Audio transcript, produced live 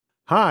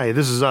Hi,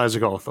 this is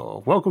Isaac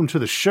Arthur. Welcome to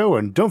the show,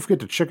 and don't forget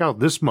to check out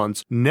this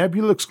month's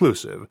Nebula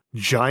exclusive,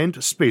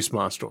 Giant Space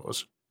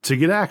Monsters. To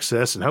get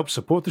access and help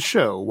support the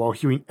show while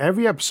hearing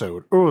every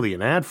episode early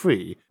and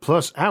ad-free,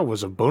 plus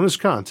hours of bonus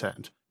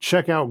content,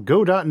 check out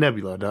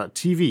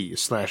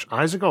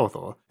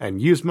go.nebula.tv/IsaacArthur and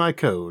use my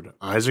code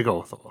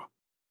IsaacArthur.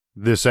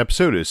 This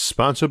episode is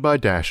sponsored by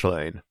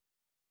Dashlane.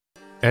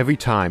 Every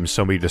time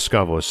somebody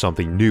discovers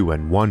something new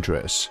and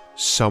wondrous,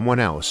 someone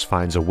else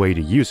finds a way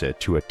to use it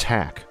to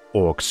attack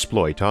or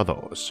exploit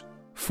others.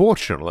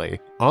 Fortunately,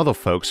 other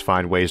folks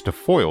find ways to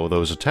foil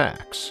those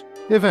attacks,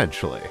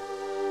 eventually.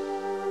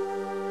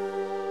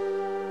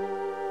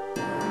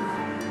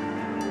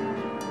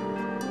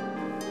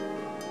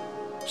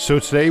 So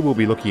today we'll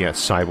be looking at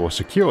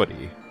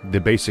cybersecurity, the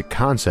basic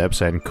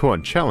concepts and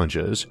current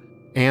challenges,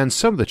 and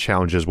some of the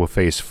challenges we'll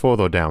face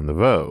further down the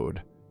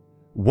road.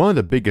 One of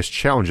the biggest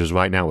challenges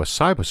right now with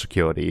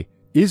cybersecurity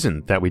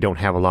isn't that we don't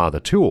have a lot of the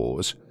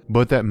tools,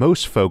 but that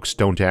most folks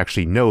don't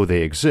actually know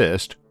they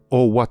exist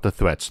or what the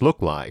threats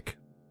look like.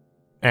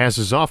 As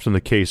is often the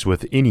case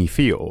with any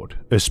field,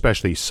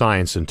 especially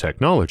science and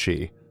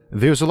technology,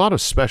 there's a lot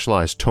of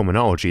specialized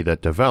terminology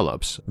that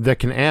develops that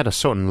can add a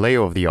certain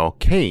layer of the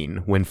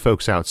arcane when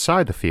folks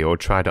outside the field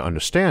try to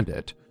understand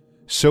it.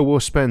 So we'll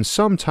spend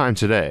some time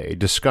today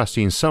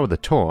discussing some of the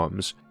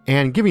terms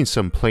and giving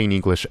some plain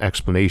English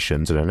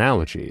explanations and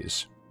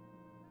analogies.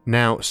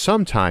 Now,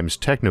 sometimes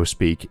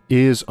technospeak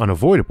is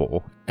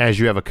unavoidable, as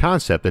you have a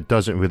concept that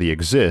doesn't really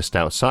exist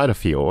outside a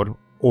field,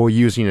 or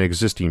using an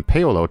existing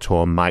parallel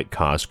term might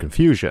cause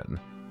confusion.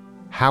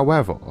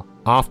 However,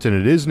 often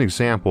it is an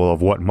example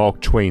of what Mark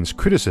Twain's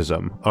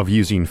criticism of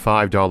using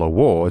 $5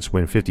 words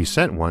when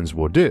 50-cent ones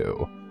will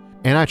do,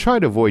 and I try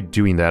to avoid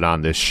doing that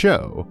on this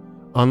show,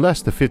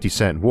 unless the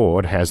 50-cent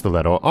word has the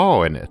letter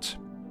R in it.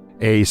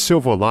 A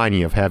silver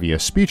lining of having a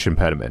speech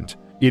impediment,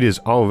 it is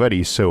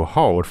already so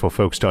hard for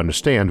folks to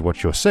understand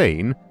what you're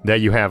saying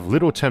that you have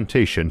little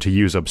temptation to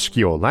use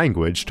obscure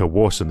language to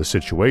worsen the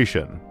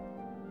situation.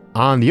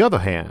 On the other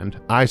hand,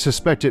 I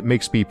suspect it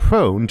makes me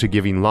prone to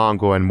giving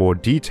longer and more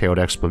detailed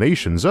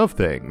explanations of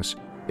things,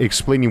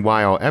 explaining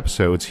why our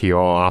episodes here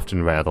are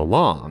often rather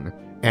long,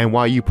 and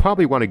why you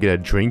probably want to get a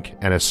drink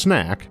and a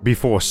snack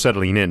before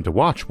settling in to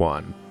watch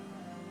one.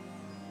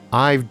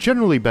 I've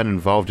generally been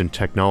involved in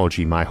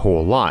technology my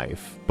whole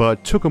life,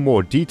 but took a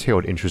more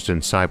detailed interest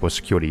in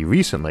cybersecurity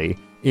recently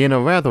in a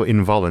rather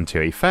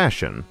involuntary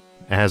fashion,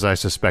 as I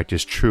suspect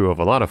is true of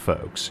a lot of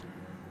folks.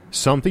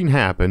 Something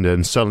happened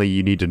and suddenly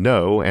you need to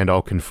know and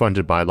are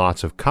confronted by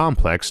lots of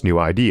complex new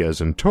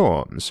ideas and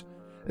terms.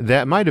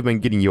 That might have been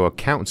getting your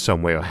account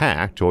somewhere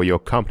hacked or your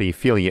company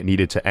feeling it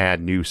needed to add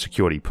new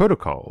security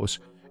protocols,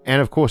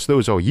 and of course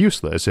those are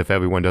useless if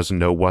everyone doesn't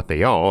know what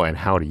they are and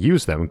how to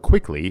use them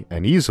quickly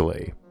and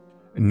easily.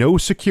 No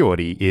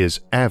security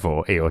is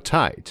ever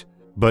airtight,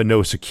 but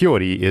no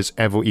security is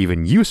ever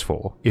even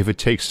useful if it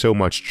takes so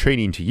much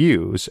training to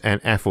use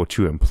and effort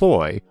to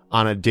employ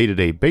on a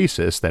day-to-day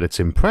basis that it's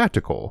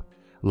impractical.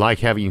 Like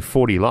having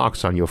 40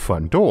 locks on your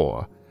front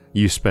door,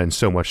 you spend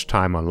so much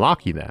time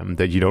unlocking them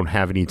that you don't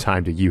have any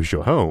time to use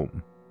your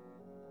home.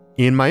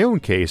 In my own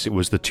case, it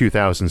was the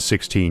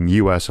 2016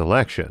 US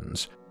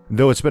elections,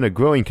 though it's been a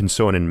growing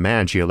concern in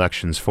managing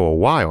elections for a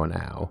while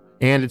now,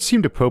 and it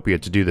seemed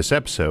appropriate to do this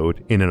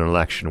episode in an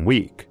election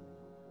week.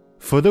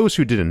 For those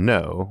who didn't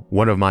know,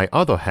 one of my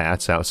other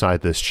hats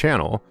outside this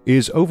channel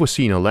is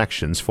overseeing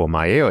elections for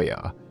my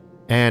area,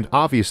 and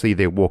obviously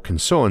there were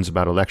concerns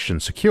about election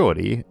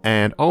security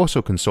and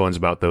also concerns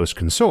about those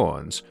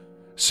concerns,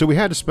 so we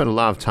had to spend a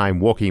lot of time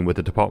working with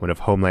the Department of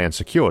Homeland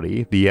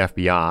Security, the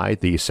FBI,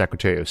 the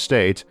Secretary of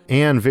State,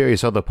 and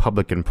various other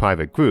public and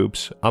private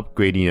groups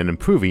upgrading and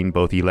improving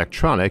both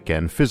electronic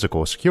and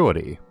physical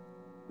security.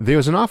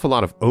 There's an awful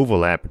lot of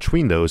overlap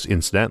between those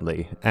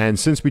incidentally, and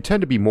since we tend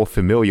to be more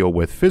familiar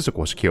with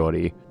physical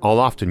security, I'll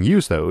often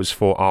use those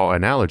for our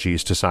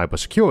analogies to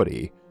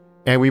cybersecurity,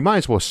 and we might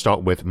as well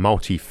start with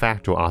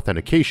multi-factor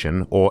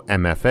authentication or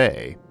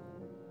MFA.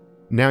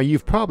 Now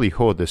you've probably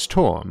heard this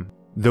term,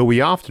 though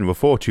we often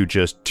refer to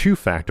just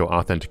two-factor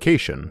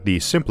authentication, the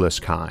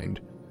simplest kind,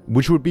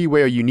 which would be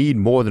where you need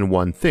more than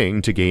one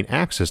thing to gain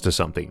access to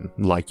something,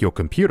 like your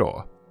computer.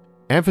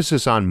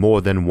 Emphasis on more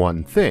than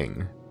one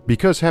thing,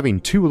 because having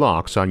two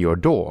locks on your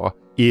door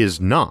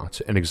is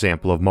not an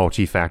example of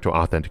multi-factor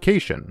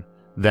authentication.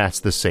 That's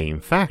the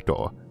same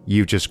factor,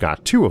 you've just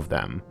got two of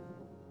them.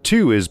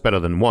 Two is better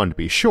than one to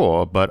be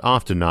sure, but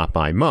often not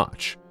by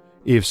much.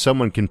 If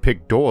someone can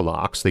pick door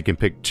locks, they can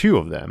pick two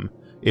of them.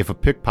 If a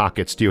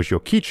pickpocket steals your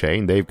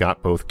keychain, they've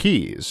got both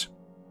keys.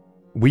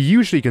 We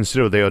usually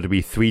consider there to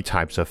be three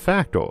types of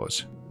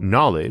factors: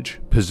 knowledge,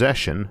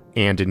 possession,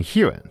 and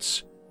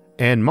adherence.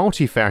 And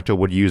multi-factor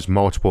would use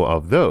multiple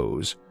of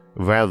those,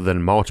 rather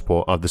than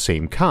multiple of the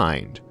same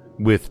kind,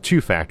 with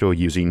two-factor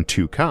using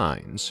two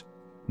kinds.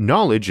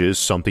 Knowledge is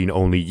something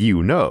only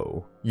you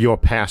know, your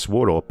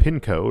password or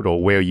PIN code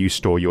or where you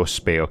store your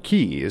spare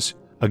keys.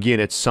 Again,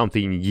 it's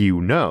something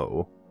you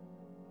know.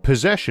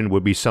 Possession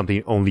would be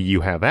something only you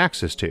have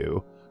access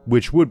to,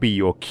 which would be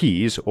your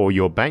keys or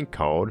your bank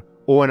card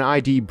or an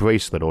ID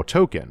bracelet or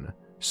token,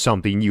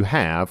 something you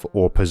have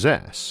or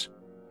possess.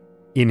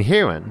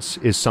 Inherence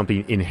is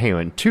something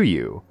inherent to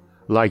you,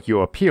 like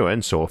your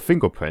appearance or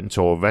fingerprint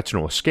or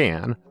retinal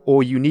scan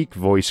or unique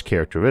voice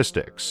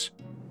characteristics.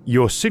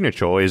 Your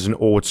signature is an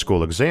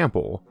old-school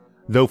example,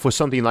 though for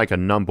something like a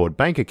numbered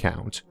bank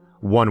account,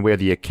 one where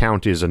the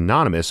account is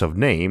anonymous of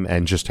name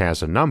and just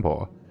has a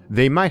number,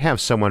 they might have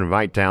someone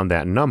write down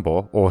that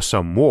number or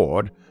some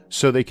word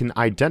so they can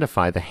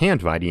identify the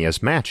handwriting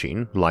as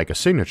matching, like a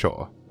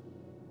signature.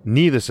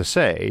 Needless to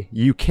say,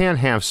 you can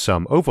have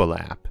some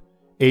overlap.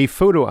 A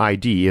photo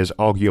ID is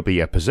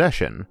arguably a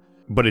possession,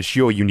 but it's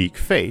your unique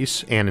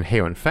face and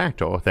inherent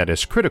factor that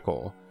is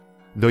critical,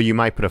 though you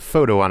might put a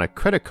photo on a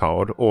credit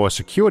card or a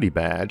security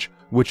badge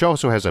which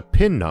also has a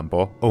PIN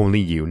number only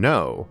you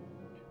know.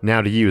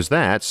 Now to use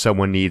that,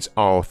 someone needs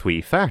all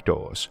three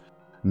factors: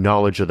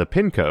 knowledge of the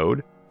PIN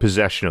code,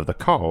 possession of the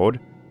card,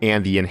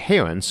 and the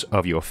inherence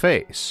of your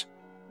face.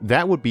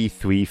 That would be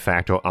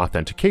three-factor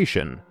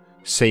authentication.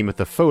 Same if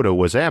the photo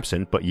was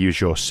absent but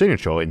use your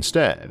signature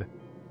instead.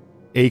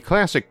 A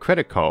classic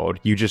credit card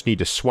you just need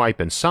to swipe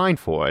and sign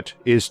for it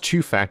is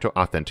two-factor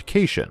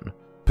authentication,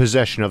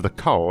 possession of the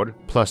card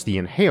plus the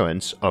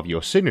inherence of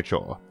your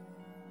signature.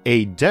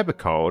 A debit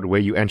card where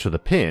you enter the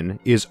PIN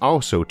is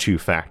also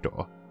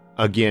two-factor,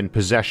 again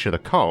possession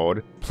of the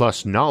card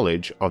plus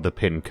knowledge of the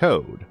PIN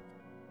code.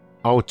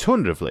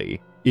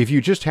 Alternatively, if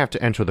you just have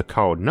to enter the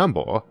card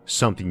number,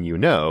 something you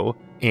know,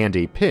 and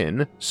a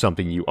PIN,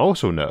 something you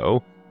also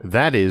know,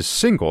 that is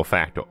single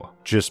factor,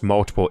 just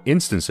multiple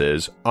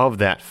instances of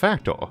that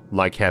factor,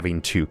 like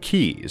having two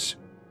keys.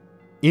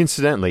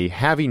 Incidentally,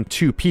 having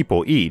two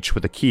people each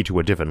with a key to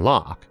a different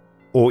lock,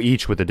 or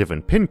each with a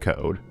different PIN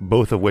code,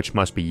 both of which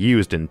must be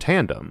used in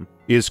tandem,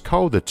 is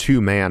called the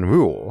two-man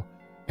rule,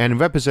 and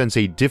represents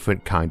a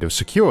different kind of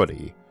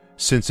security,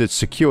 since it's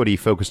security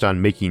focused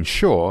on making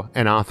sure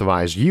an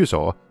authorized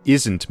user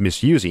isn't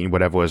misusing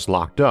whatever is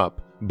locked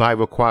up by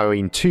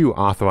requiring two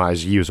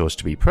authorized users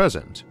to be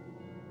present.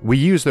 We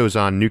use those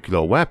on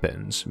nuclear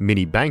weapons,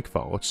 mini bank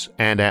vaults,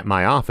 and at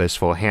my office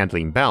for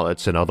handling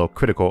ballots and other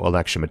critical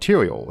election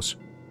materials.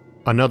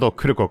 Another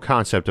critical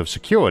concept of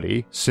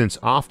security, since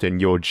often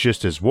you're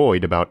just as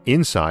worried about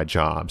inside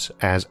jobs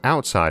as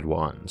outside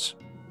ones.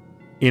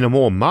 In a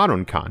more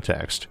modern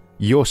context,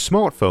 your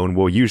smartphone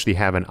will usually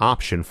have an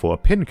option for a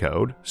PIN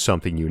code,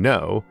 something you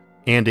know,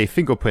 and a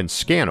fingerprint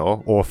scanner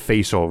or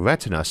face or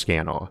retina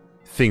scanner,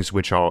 things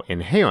which are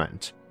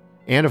inherent,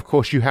 and of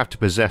course you have to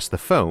possess the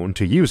phone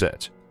to use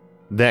it.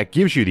 That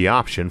gives you the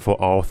option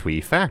for all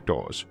three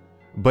factors,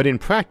 but in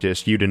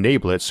practice you'd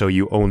enable it so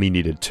you only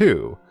needed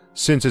two,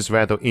 since it's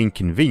rather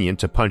inconvenient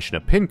to punch in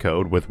a PIN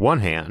code with one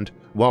hand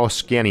while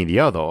scanning the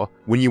other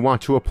when you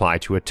want to reply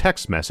to a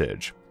text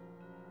message.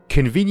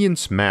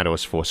 Convenience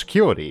matters for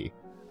security,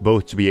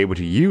 both to be able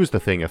to use the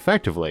thing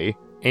effectively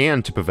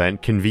and to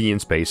prevent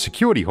convenience-based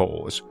security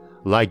holes,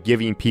 like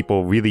giving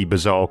people really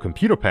bizarre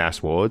computer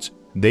passwords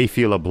they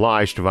feel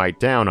obliged to write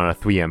down on a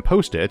 3M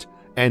post-it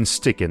and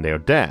stick in their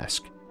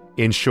desk,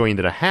 ensuring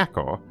that a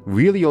hacker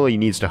really only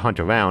needs to hunt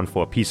around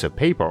for a piece of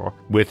paper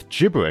with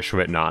gibberish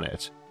written on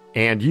it,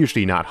 and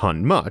usually not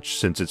hunt much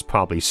since it's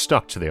probably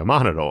stuck to their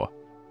monitor.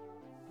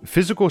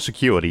 Physical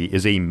security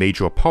is a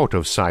major part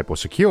of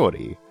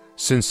cybersecurity,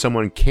 since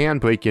someone can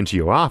break into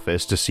your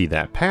office to see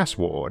that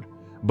password,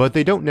 but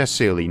they don't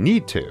necessarily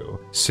need to,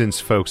 since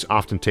folks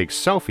often take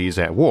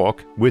selfies at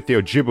work with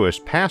their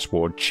gibberish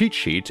password cheat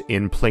sheet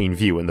in plain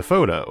view in the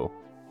photo.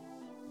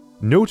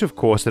 Note of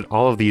course that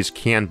all of these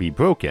can be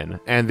broken,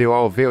 and there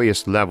are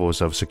various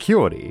levels of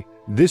security.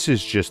 This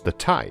is just the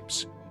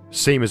types.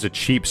 Same as a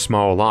cheap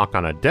small lock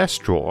on a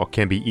desk drawer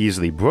can be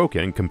easily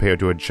broken compared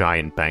to a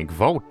giant bank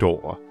vault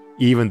door,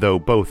 even though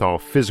both are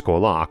physical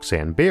locks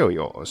and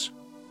barriers.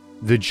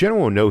 The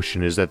general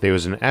notion is that there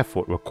is an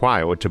effort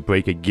required to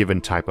break a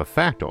given type of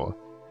factor,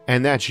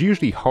 and that's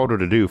usually harder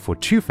to do for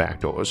two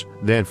factors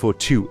than for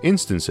two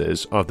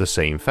instances of the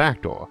same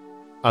factor.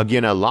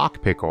 Again, a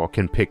lockpicker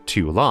can pick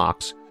two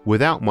locks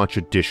without much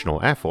additional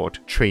effort,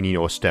 training,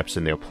 or steps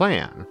in their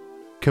plan,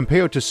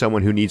 compared to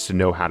someone who needs to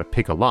know how to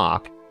pick a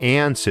lock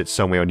and sit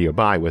somewhere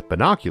nearby with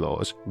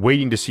binoculars,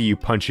 waiting to see you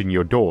punch in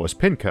your door's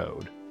PIN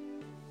code.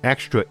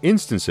 Extra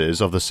instances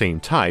of the same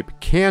type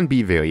can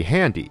be very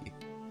handy.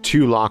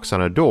 Two locks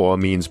on a door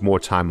means more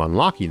time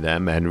unlocking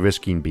them and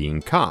risking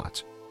being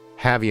caught.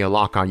 Having a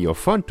lock on your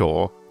front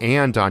door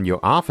and on your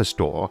office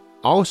door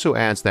also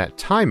adds that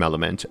time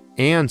element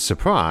and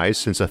surprise,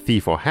 since a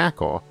thief or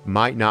hacker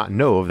might not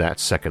know of that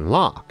second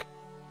lock,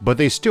 but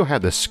they still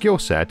have the skill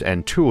set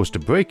and tools to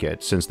break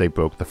it since they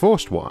broke the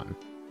first one.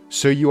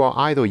 So you are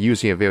either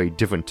using a very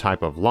different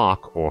type of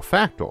lock or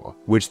factor,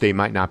 which they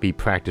might not be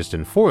practiced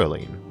in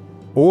foiling,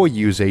 or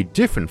use a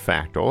different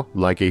factor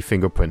like a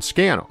fingerprint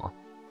scanner.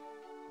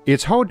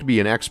 It's hard to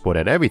be an expert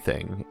at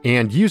everything,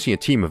 and using a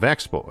team of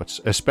experts,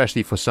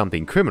 especially for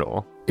something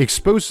criminal,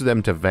 exposes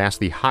them to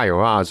vastly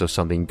higher odds of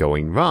something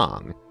going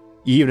wrong,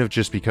 even if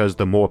just because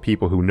the more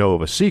people who know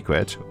of a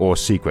secret or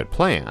secret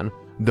plan,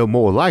 the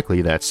more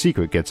likely that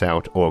secret gets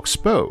out or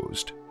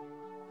exposed.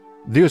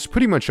 There's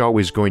pretty much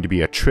always going to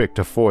be a trick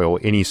to foil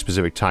any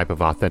specific type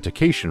of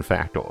authentication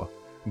factor,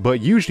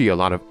 but usually a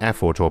lot of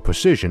effort or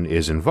precision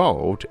is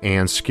involved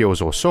and skills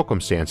or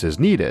circumstances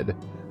needed,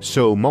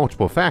 so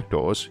multiple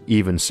factors,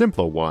 even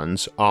simpler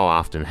ones, are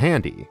often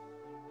handy.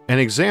 An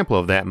example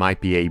of that might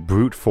be a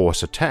brute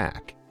force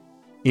attack.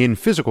 In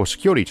physical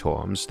security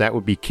terms, that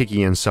would be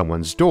kicking in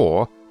someone's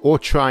door or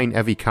trying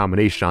every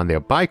combination on their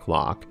bike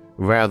lock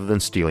rather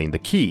than stealing the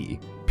key,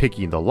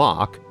 picking the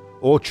lock,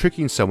 or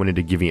tricking someone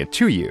into giving it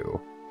to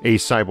you, a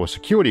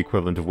cybersecurity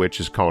equivalent of which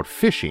is called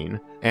phishing,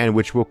 and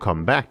which we'll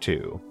come back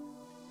to.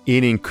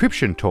 In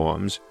encryption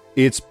terms,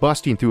 it's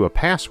busting through a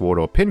password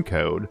or PIN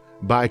code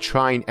by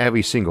trying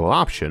every single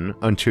option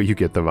until you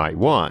get the right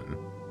one.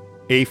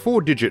 A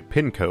 4-digit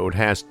PIN code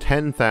has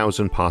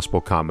 10,000 possible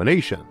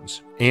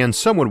combinations, and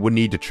someone would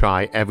need to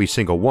try every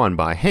single one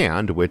by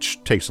hand,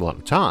 which takes a lot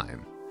of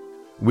time.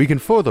 We can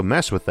further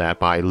mess with that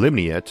by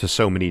limiting it to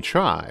so many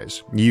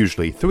tries,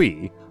 usually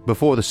 3,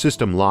 before the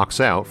system locks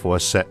out for a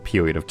set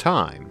period of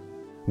time.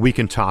 We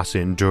can toss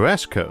in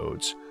duress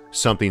codes,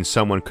 something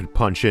someone could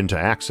punch in to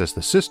access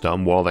the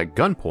system while at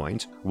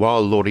gunpoint while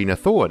alerting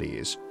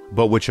authorities,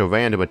 but which a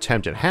random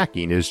attempt at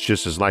hacking is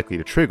just as likely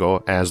to trigger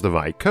as the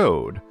right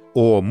code,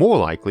 or more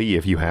likely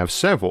if you have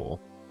several.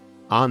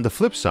 On the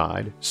flip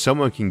side,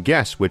 someone can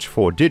guess which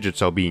 4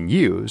 digits are being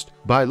used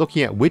by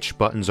looking at which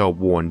buttons are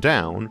worn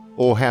down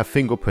or have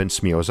fingerprint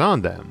smears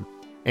on them,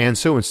 and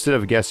so instead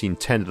of guessing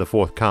 10 to the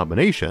 4th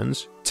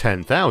combinations,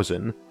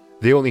 10,000,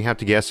 they only have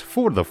to guess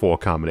 4 to the 4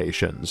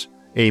 combinations,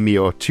 a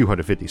mere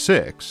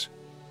 256.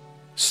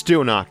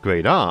 Still not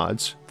great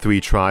odds,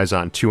 3 tries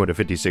on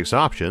 256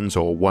 options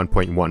or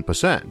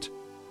 1.1%.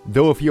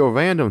 Though if you're a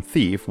random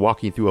thief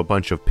walking through a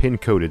bunch of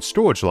pin-coded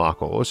storage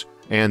lockers,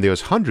 and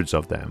there's hundreds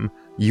of them,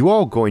 you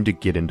are going to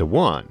get into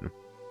one.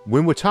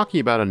 When we're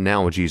talking about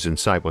analogies in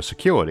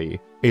cybersecurity,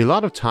 a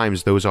lot of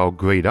times those are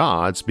great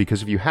odds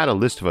because if you had a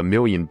list of 1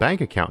 million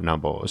bank account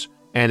numbers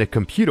and a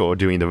computer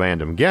doing the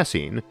random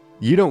guessing,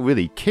 you don't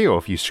really care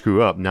if you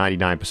screw up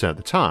 99% of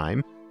the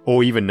time,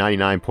 or even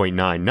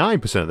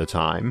 99.99% of the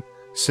time,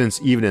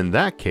 since even in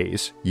that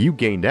case, you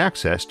gained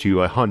access to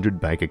 100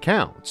 bank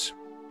accounts.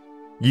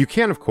 You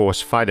can of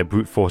course fight a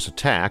brute force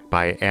attack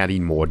by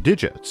adding more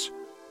digits,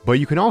 but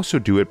you can also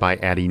do it by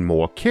adding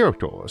more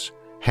characters,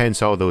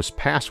 hence all those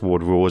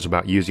password rules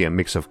about using a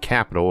mix of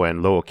capital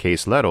and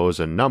lowercase letters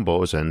and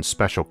numbers and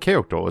special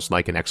characters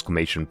like an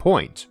exclamation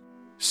point.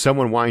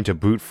 Someone wanting to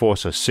brute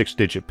force a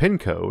 6-digit PIN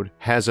code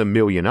has 1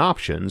 million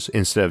options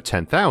instead of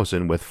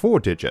 10,000 with 4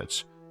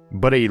 digits,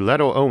 but a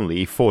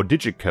letter-only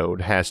 4-digit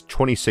code has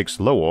 26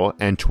 lower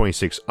and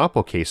 26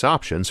 uppercase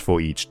options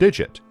for each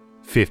digit,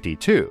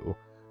 52,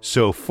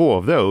 so 4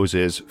 of those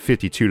is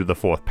 52 to the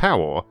 4th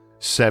power,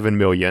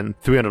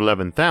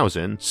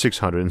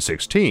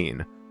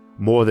 7,311,616,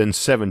 more than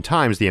 7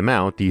 times the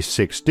amount the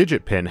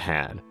 6-digit PIN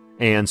had,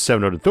 and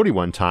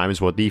 731 times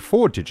what the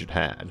 4-digit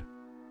had.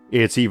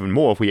 It's even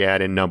more if we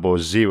add in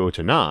numbers 0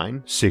 to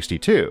 9,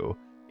 62,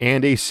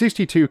 and a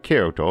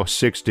 62-character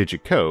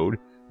 6-digit code,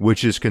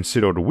 which is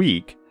considered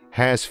weak,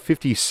 has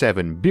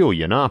 57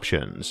 billion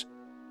options.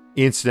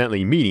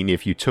 Incidentally meaning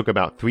if you took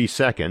about 3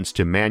 seconds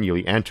to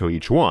manually enter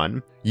each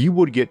one, you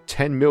would get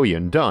 10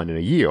 million done in a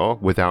year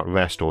without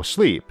rest or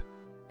sleep.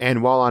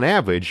 And while on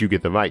average you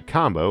get the right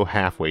combo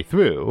halfway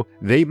through,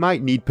 they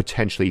might need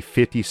potentially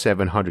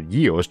 5,700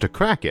 years to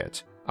crack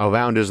it,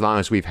 around as long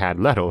as we've had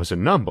letters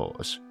and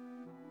numbers.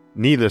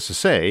 Needless to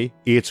say,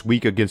 it's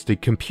weak against a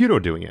computer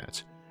doing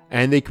it,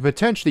 and they could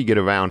potentially get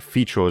around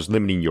features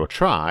limiting your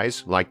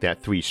tries, like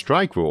that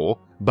 3-strike rule,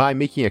 by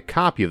making a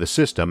copy of the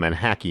system and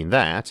hacking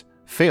that,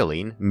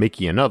 failing,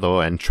 making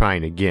another, and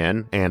trying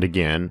again and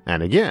again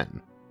and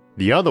again.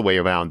 The other way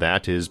around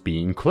that is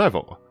being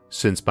clever,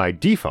 since by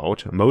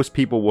default most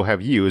people will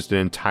have used an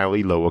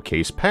entirely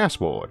lowercase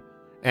password,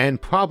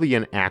 and probably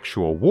an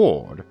actual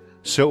word,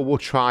 so we'll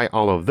try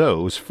all of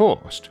those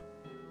first.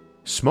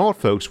 Smart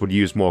folks would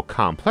use more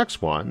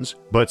complex ones,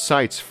 but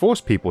sites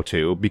force people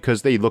to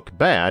because they look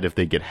bad if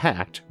they get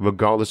hacked,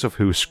 regardless of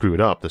who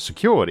screwed up the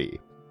security.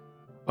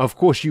 Of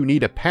course, you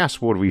need a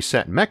password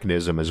reset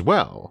mechanism as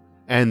well,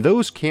 and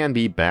those can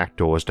be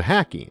backdoors to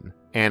hacking,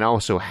 and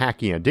also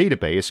hacking a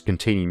database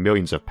containing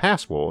millions of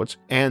passwords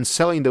and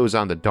selling those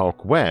on the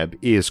dark web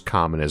is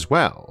common as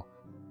well.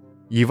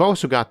 You've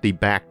also got the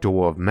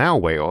backdoor of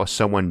malware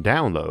someone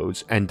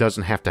downloads and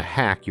doesn't have to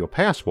hack your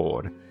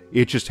password,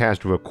 it just has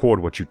to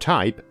record what you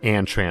type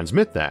and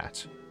transmit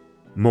that.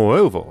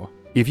 Moreover,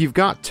 if you've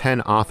got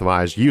 10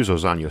 authorized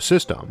users on your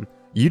system,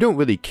 you don't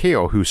really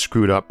care who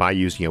screwed up by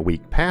using a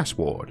weak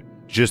password,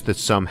 just that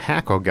some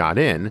hacker got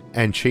in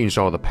and changed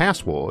all the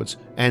passwords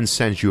and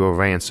sends you a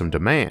ransom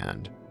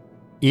demand.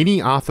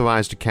 Any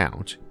authorized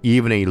account,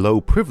 even a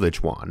low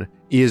privilege one,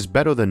 is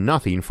better than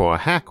nothing for a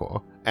hacker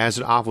as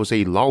it offers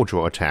a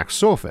larger attack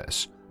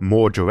surface,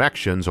 more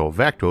directions or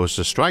vectors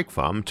to strike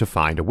from to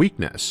find a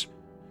weakness.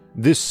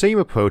 This same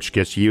approach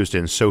gets used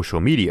in social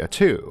media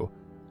too.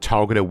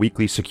 Target a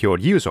weakly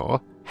secured user,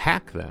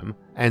 hack them,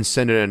 and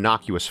send an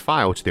innocuous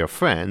file to their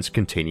friends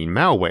containing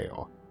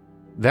malware.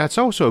 That's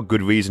also a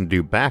good reason to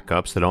do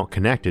backups that aren't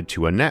connected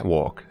to a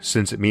network,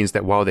 since it means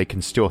that while they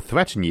can still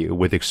threaten you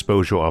with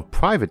exposure of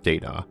private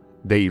data,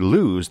 they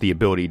lose the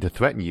ability to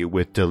threaten you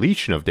with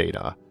deletion of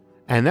data.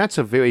 And that's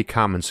a very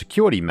common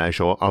security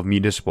measure of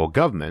municipal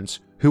governments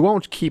who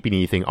aren't keeping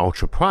anything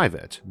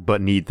ultra-private,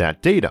 but need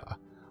that data,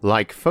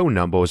 like phone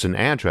numbers and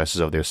addresses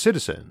of their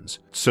citizens,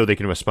 so they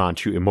can respond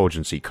to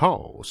emergency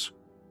calls.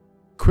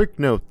 Quick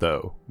note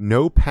though,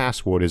 no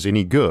password is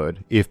any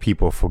good if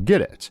people forget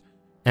it,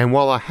 and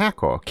while a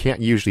hacker can't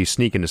usually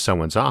sneak into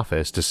someone's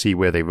office to see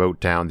where they wrote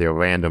down their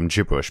random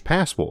gibberish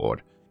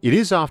password, it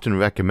is often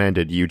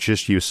recommended you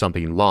just use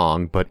something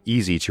long but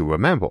easy to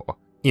remember,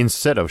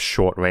 instead of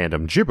short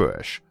random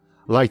gibberish,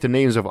 like the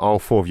names of all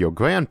 4 of your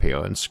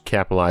grandparents,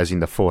 capitalizing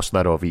the first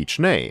letter of each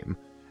name,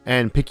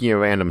 and picking a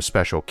random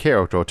special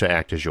character to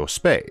act as your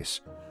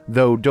space,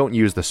 though don't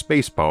use the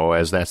spacebar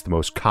as that's the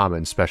most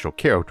common special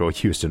character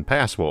used in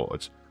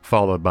passwords,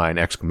 followed by an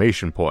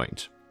exclamation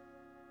point.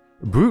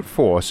 Brute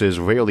force is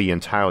rarely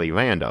entirely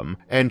random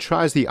and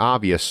tries the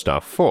obvious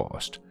stuff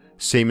first.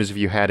 Same as if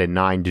you had a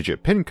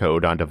 9-digit PIN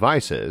code on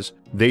devices,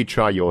 they'd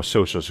try your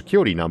social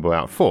security number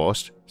out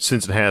first,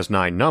 since it has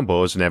 9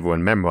 numbers and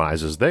everyone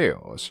memorizes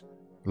theirs.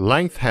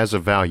 Length has a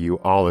value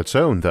all its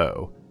own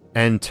though,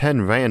 and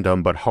 10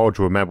 random but hard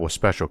to remember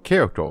special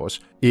characters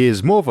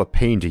is more of a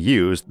pain to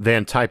use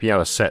than typing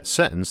out a set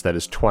sentence that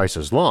is twice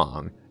as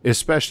long,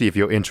 especially if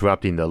you're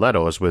interrupting the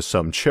letters with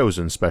some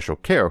chosen special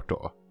character.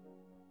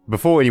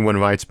 Before anyone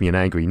writes me an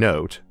angry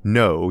note,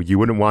 no, you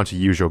wouldn't want to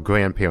use your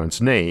grandparent's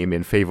name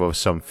in favor of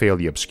some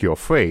fairly obscure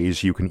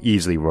phrase you can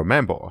easily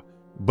remember,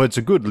 but it's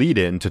a good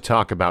lead-in to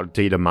talk about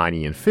data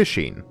mining and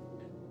phishing.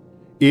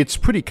 It's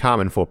pretty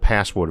common for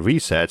password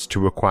resets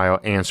to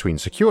require answering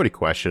security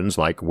questions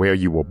like where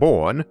you were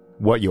born,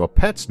 what your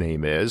pet's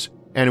name is,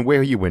 and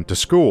where you went to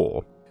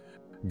school.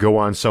 Go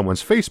on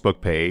someone's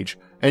Facebook page,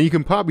 and you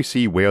can probably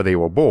see where they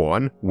were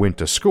born, went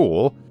to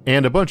school,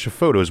 and a bunch of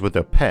photos with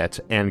their pet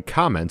and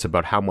comments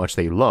about how much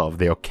they love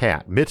their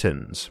cat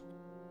Mittens.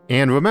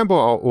 And remember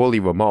our early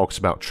remarks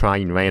about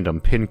trying random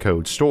PIN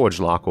code storage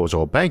lockers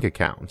or bank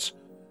accounts.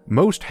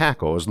 Most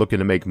hackers looking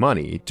to make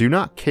money do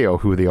not care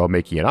who they are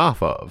making it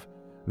off of.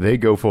 They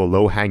go for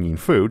low-hanging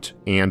fruit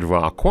and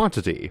raw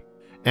quantity,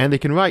 and they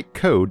can write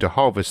code to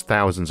harvest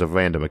thousands of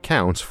random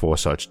accounts for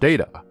such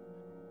data.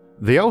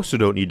 They also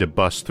don't need to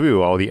bust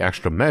through all the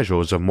extra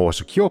measures of more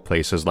secure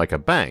places like a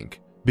bank,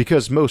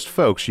 because most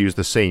folks use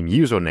the same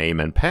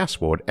username and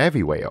password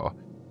everywhere,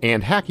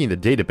 and hacking the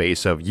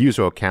database of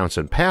user accounts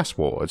and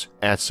passwords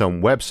at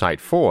some website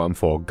forum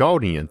for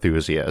gardening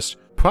enthusiasts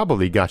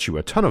probably got you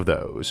a ton of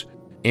those.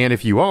 And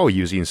if you are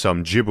using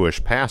some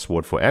gibberish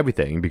password for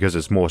everything because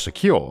it's more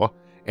secure,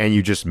 and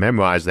you just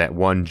memorize that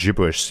one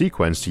gibberish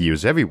sequence to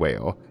use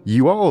everywhere,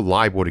 you are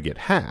liable to get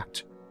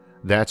hacked.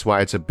 That's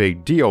why it's a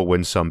big deal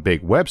when some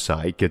big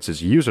website gets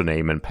its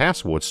username and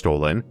password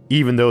stolen,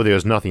 even though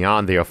there's nothing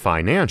on there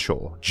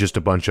financial, just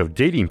a bunch of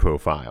dating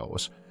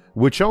profiles,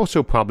 which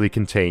also probably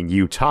contain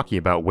you talking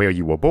about where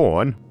you were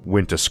born,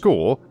 went to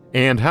school,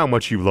 and how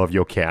much you love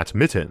your cat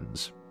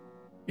Mittens.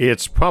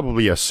 It's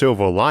probably a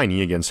silver lining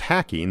against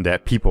hacking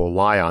that people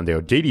lie on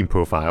their dating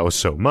profiles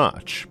so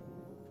much.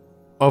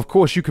 Of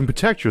course, you can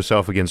protect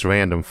yourself against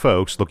random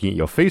folks looking at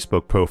your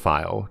Facebook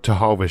profile to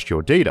harvest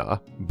your data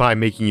by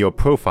making your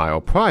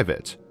profile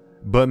private,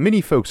 but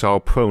many folks are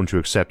prone to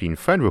accepting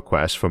friend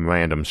requests from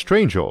random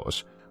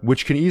strangers,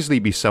 which can easily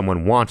be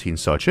someone wanting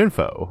such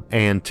info,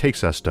 and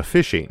takes us to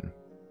phishing.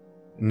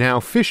 Now,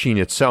 phishing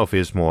itself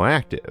is more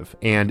active,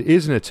 and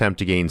is an attempt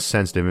to gain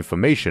sensitive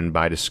information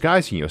by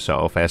disguising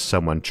yourself as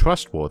someone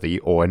trustworthy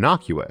or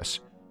innocuous,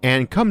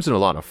 and comes in a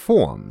lot of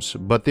forms,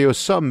 but there are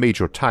some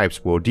major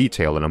types we'll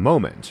detail in a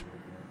moment.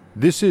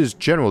 This is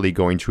generally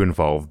going to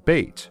involve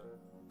bait.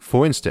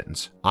 For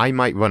instance, I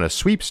might run a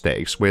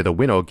sweepstakes where the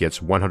winner gets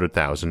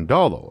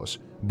 $100,000,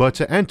 but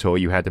to enter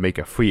you had to make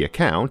a free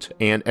account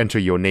and enter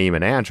your name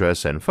and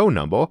address and phone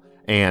number,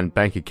 and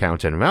bank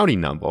account and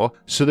routing number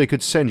so they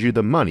could send you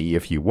the money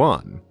if you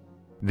won.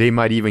 They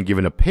might even give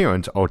an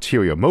apparent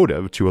ulterior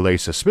motive to allay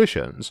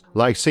suspicions,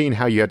 like saying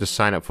how you had to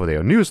sign up for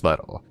their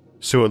newsletter,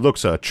 so it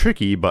looks a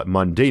tricky but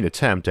mundane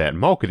attempt at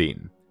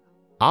marketing.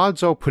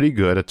 Odds are pretty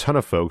good a ton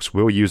of folks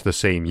will use the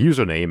same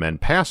username and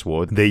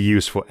password they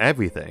use for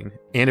everything,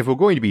 and if we're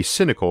going to be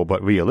cynical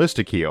but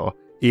realistic here,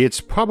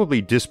 it's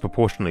probably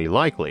disproportionately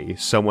likely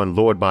someone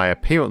lured by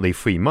apparently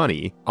free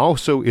money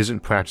also isn't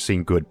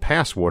practicing good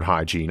password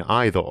hygiene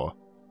either.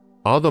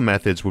 Other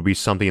methods would be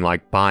something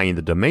like buying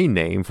the domain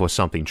name for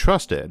something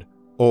trusted,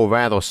 or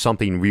rather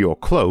something real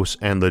close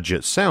and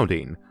legit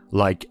sounding,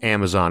 like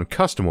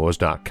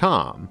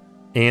AmazonCustomers.com,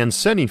 and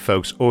sending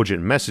folks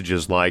urgent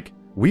messages like,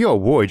 "We are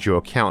worried your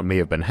account may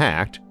have been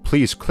hacked,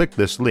 please click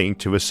this link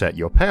to reset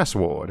your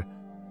password."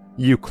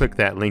 You click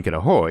that link in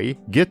a hurry,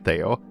 get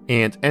there,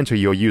 and enter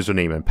your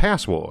username and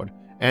password,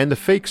 and the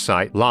fake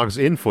site logs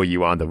in for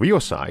you on the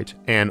real site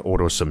and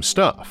orders some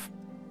stuff.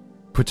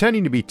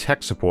 Pretending to be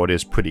tech support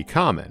is pretty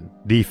common,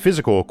 the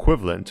physical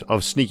equivalent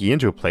of sneaking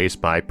into a place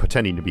by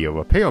pretending to be a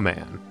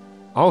repairman.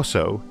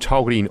 Also,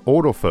 targeting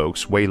older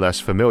folks way less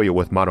familiar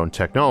with modern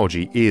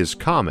technology is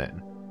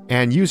common,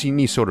 and using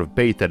any sort of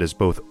bait that is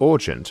both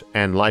urgent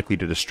and likely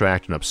to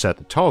distract and upset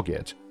the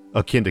target,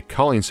 akin to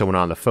calling someone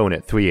on the phone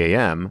at 3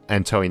 a.m.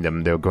 and telling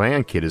them their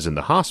grandkid is in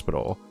the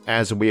hospital,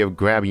 as a way of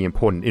grabbing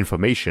important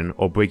information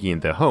or breaking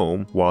into their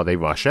home while they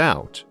rush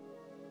out.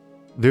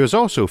 There's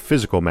also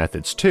physical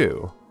methods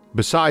too.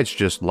 Besides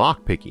just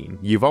lockpicking,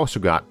 you've also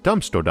got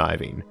dumpster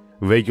diving,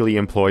 regularly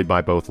employed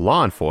by both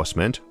law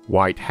enforcement,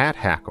 white hat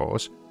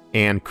hackers,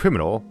 and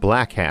criminal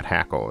black hat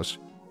hackers.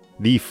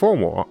 The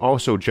former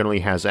also generally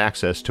has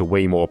access to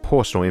way more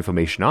personal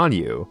information on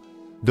you,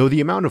 though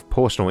the amount of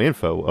personal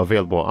info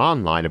available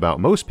online about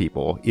most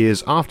people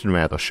is often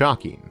rather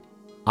shocking.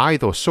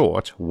 Either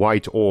sort,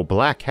 white or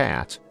black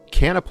hat,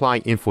 can apply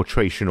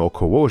infiltration or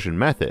coercion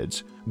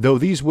methods, though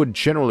these would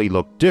generally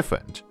look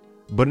different.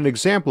 But an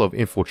example of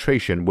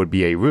infiltration would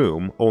be a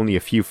room only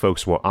a few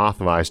folks were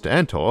authorized to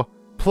enter,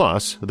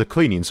 plus the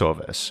cleaning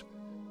service.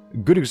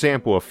 Good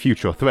example of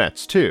future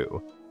threats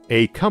too.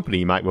 A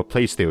company might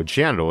replace their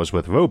janitors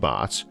with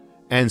robots,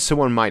 and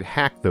someone might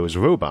hack those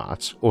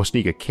robots or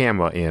sneak a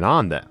camera in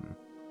on them.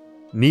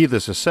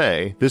 Needless to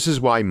say, this is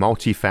why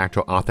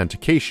multi-factor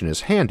authentication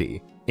is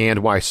handy, and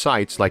why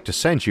sites like to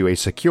send you a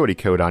security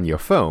code on your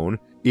phone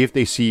if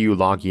they see you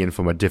logging in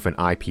from a different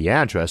IP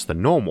address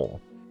than normal.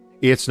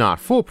 It's not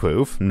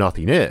foolproof,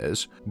 nothing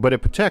is, but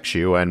it protects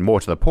you, and more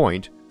to the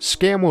point,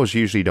 scammers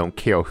usually don't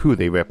care who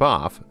they rip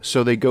off,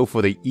 so they go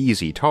for the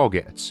easy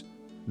targets.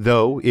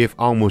 Though, if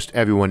almost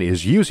everyone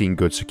is using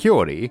good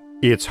security,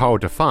 it's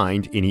hard to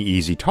find any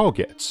easy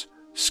targets.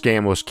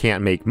 Scammers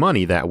can't make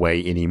money that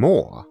way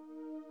anymore.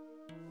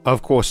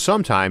 Of course,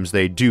 sometimes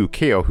they do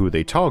care who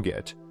they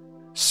target.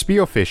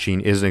 Spear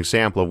phishing is an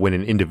example of when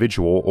an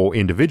individual or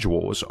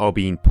individuals are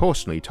being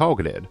personally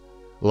targeted,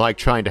 like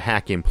trying to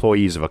hack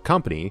employees of a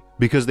company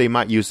because they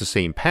might use the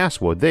same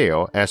password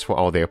there as for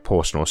all their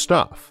personal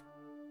stuff.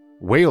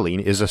 Whaling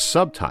is a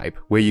subtype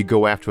where you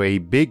go after a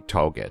big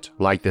target,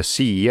 like the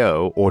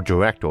CEO or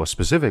director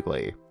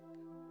specifically.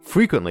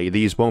 Frequently,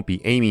 these won't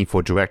be aiming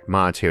for direct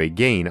monetary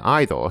gain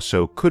either,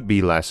 so could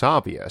be less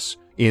obvious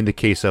in the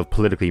case of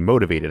politically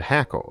motivated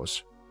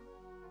hackers.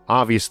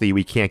 Obviously,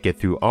 we can't get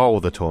through all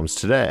the terms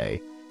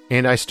today,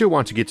 and I still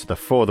want to get to the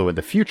further in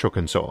the future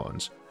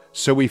concerns,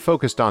 so we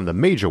focused on the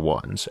major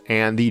ones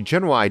and the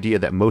general idea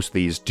that most of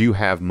these do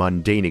have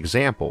mundane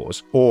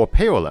examples or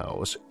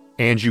parallels,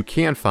 and you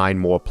can find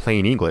more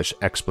plain English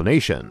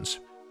explanations.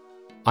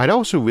 I'd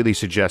also really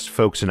suggest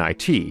folks in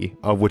IT,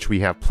 of which we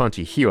have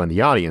plenty here in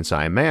the audience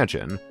I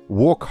imagine,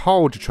 work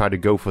hard to try to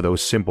go for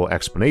those simple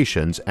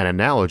explanations and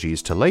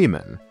analogies to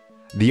laymen.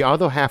 The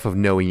other half of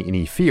knowing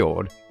any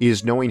field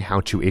is knowing how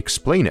to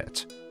explain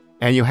it,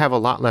 and you'll have a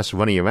lot less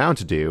running around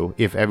to do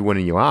if everyone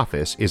in your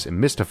office is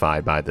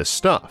mystified by this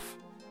stuff.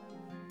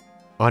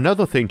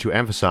 Another thing to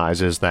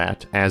emphasize is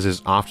that, as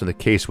is often the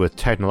case with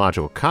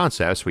technological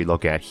concepts we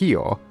look at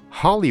here,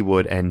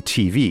 Hollywood and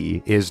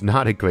TV is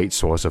not a great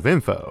source of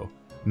info,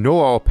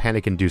 nor are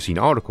panic-inducing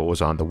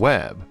articles on the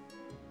web.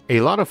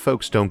 A lot of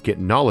folks don't get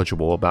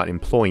knowledgeable about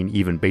employing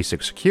even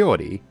basic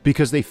security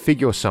because they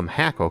figure some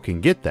hacker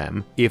can get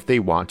them if they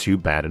want to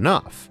bad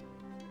enough.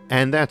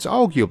 And that's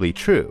arguably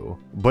true,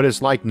 but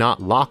it's like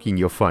not locking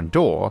your front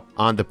door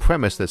on the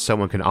premise that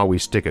someone can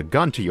always stick a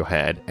gun to your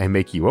head and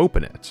make you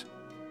open it.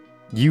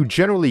 You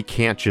generally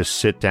can't just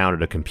sit down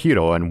at a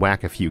computer and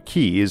whack a few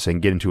keys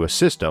and get into a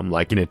system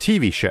like in a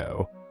TV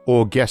show,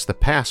 or guess the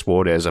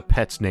password as a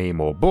pet's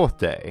name or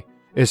birthday,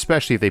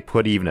 especially if they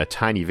put even a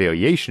tiny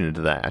variation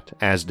into that,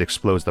 as it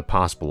explodes the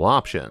possible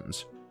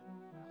options.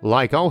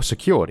 Like all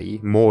security,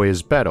 more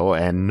is better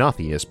and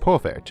nothing is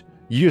perfect.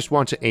 You just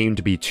want to aim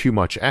to be too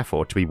much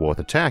effort to be worth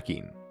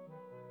attacking.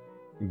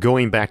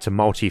 Going back to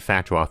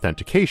multi-factor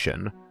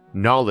authentication,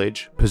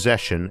 knowledge,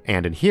 possession,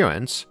 and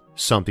adherence,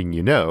 something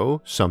you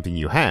know, something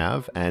you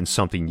have, and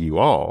something you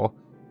are,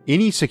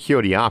 any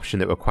security option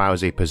that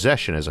requires a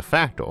possession as a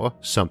factor,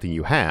 something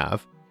you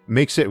have,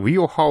 makes it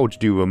real hard to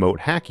do remote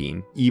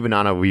hacking even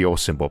on a real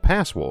simple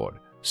password,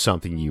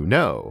 something you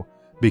know,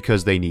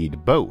 because they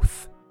need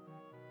both.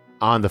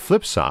 On the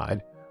flip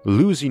side,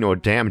 losing or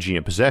damaging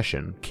a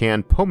possession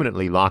can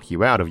permanently lock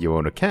you out of your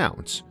own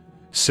accounts,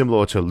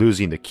 similar to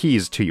losing the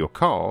keys to your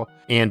car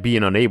and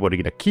being unable to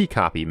get a key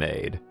copy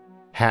made.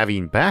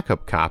 Having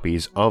backup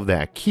copies of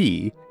that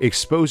key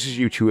exposes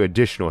you to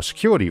additional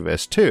security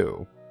risks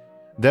too.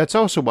 That's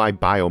also why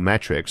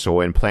biometrics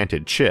or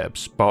implanted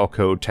chips,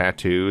 barcode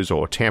tattoos,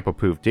 or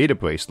tamper-proof data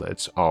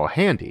bracelets are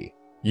handy.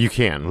 You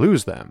can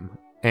lose them,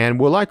 and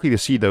we're likely to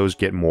see those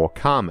get more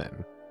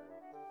common.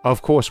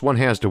 Of course, one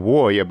has to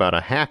worry about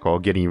a hacker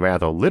getting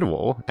rather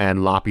literal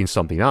and lopping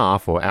something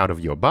off or out of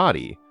your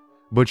body,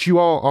 but you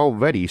are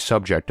already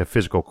subject to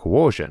physical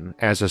coercion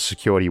as a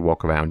security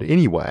workaround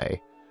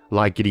anyway,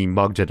 like getting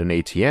mugged at an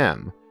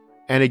ATM,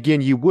 and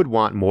again you would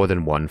want more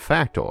than one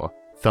factor,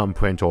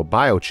 thumbprint or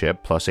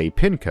biochip plus a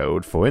PIN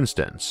code for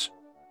instance.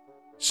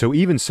 So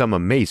even some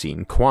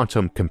amazing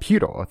quantum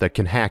computer that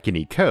can hack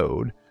any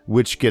code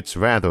which gets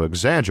rather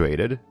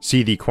exaggerated,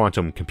 see the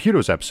Quantum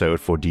Computers episode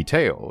for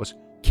details,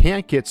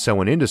 can't get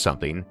someone into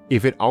something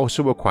if it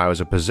also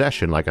requires a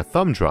possession like a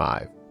thumb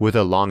drive with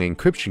a long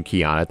encryption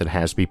key on it that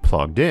has to be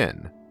plugged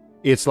in.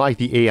 It's like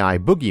the AI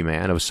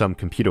boogeyman of some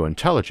computer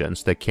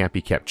intelligence that can't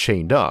be kept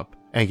chained up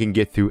and can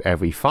get through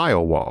every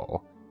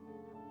firewall.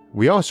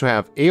 We also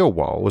have air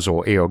walls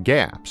or air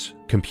gaps,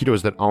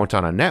 computers that aren't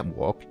on a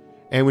network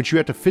and which you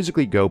have to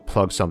physically go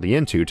plug something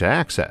into to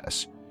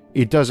access.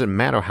 It doesn't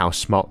matter how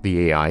smart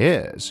the AI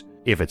is,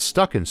 if it's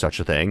stuck in such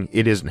a thing,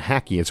 it isn't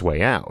hacking its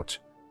way out.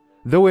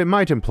 Though it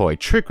might employ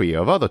trickery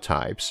of other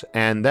types,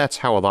 and that's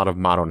how a lot of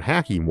modern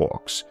hacking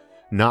works,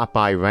 not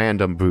by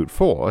random brute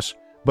force,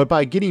 but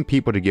by getting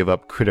people to give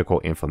up critical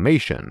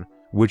information,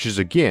 which is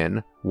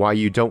again why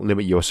you don't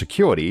limit your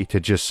security to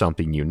just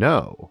something you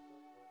know.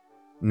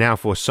 Now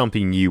for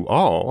something you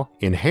are,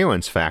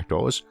 inherence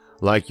factors,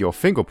 like your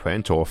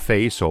fingerprint or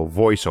face or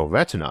voice or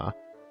retina,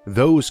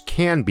 those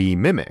can be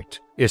mimicked,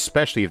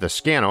 especially if the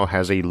scanner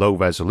has a low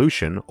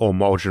resolution or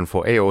margin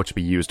for error to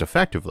be used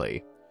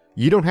effectively.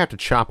 You don't have to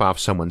chop off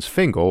someone's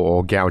finger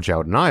or gouge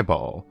out an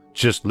eyeball,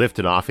 just lift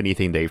it off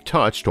anything they've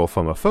touched or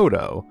from a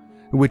photo,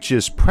 which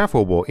is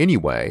preferable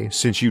anyway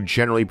since you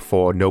generally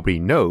prefer nobody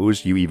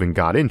knows you even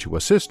got into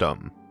a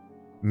system.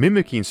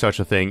 Mimicking such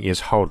a thing is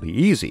hardly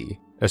easy,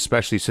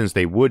 especially since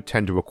they would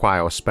tend to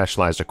require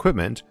specialized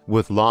equipment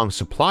with long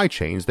supply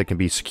chains that can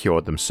be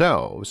secured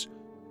themselves.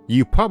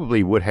 You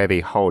probably would have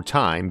a hard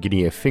time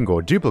getting a finger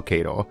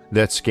duplicator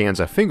that scans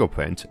a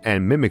fingerprint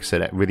and mimics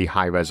it at really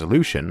high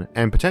resolution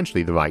and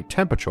potentially the right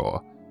temperature.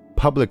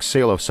 Public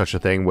sale of such a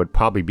thing would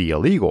probably be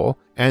illegal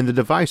and the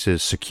device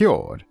is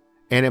secured,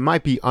 and it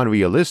might be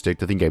unrealistic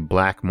to think a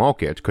black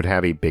market could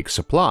have a big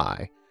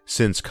supply,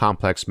 since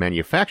complex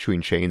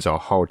manufacturing chains are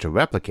hard to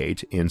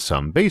replicate in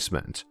some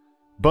basement.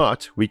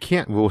 But we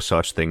can't rule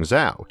such things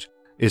out,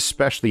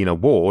 especially in a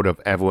world of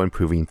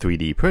ever-improving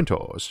 3D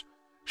printers.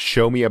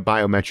 Show me a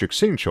biometric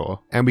signature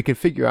and we can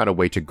figure out a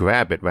way to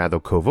grab it rather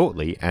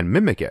covertly and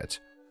mimic it,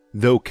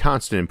 though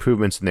constant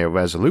improvements in their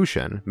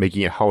resolution,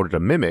 making it harder to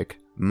mimic,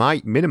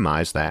 might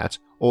minimize that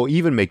or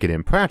even make it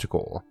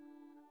impractical.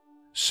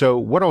 So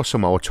what are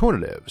some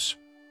alternatives?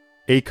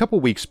 A couple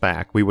weeks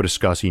back we were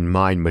discussing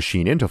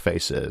mind-machine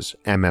interfaces,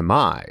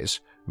 MMIs,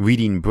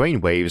 reading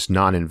brainwaves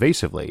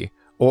non-invasively,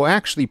 or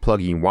actually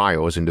plugging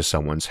wires into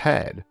someone's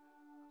head.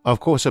 Of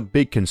course, a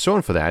big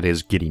concern for that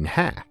is getting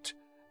hacked,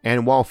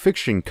 and while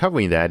fiction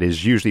covering that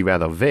is usually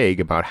rather vague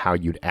about how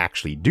you'd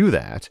actually do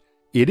that,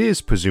 it is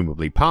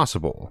presumably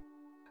possible.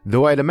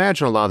 Though I'd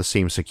imagine a lot of the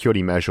same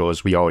security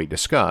measures we already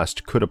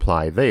discussed could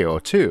apply there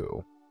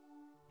too.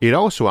 It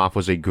also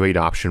offers a great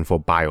option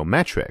for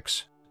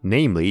biometrics,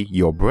 namely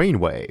your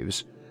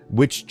brainwaves,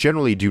 which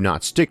generally do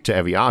not stick to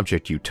every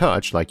object you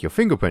touch like your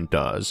fingerprint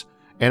does,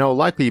 and are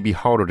likely to be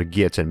harder to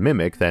get and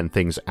mimic than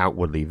things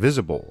outwardly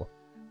visible.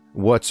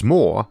 What's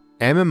more,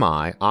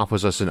 MMI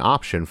offers us an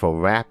option for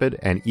rapid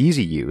and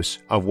easy use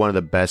of one of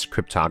the best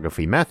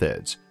cryptography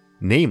methods,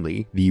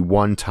 namely the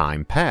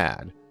one-time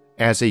pad,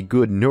 as a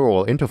good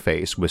neural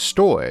interface with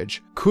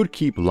storage could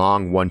keep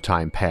long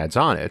one-time pads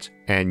on it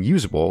and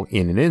usable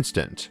in an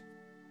instant.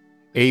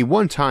 A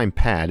one-time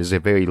pad is a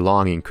very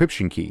long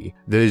encryption key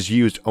that is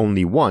used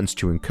only once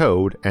to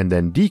encode and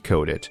then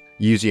decode it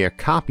using a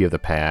copy of the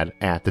pad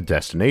at the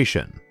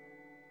destination.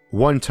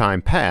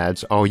 One-time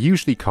pads are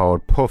usually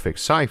called perfect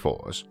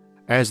ciphers,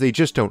 as they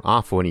just don't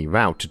offer any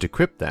route to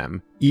decrypt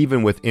them,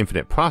 even with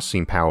infinite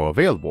processing power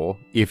available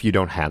if you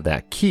don't have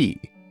that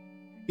key.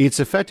 It's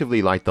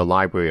effectively like the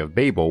Library of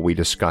Babel we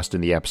discussed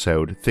in the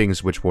episode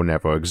Things Which Will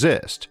Never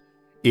Exist.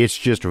 It's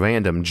just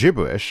random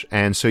gibberish,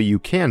 and so you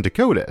can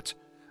decode it,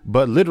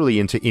 but literally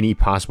into any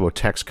possible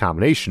text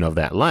combination of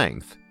that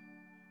length.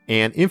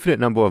 An infinite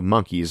number of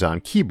monkeys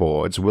on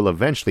keyboards will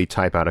eventually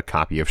type out a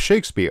copy of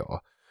Shakespeare,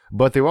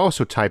 but they'll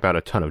also type out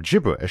a ton of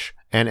gibberish,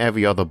 and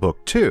every other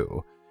book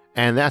too,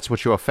 and that's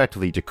what you're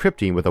effectively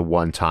decrypting with a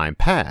one-time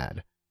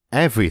pad.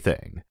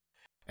 Everything.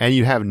 And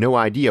you have no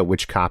idea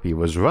which copy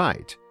was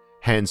right,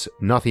 hence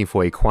nothing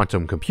for a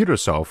quantum computer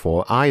solve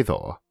for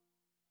either.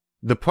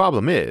 The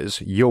problem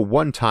is, your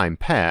one-time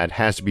pad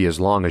has to be as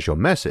long as your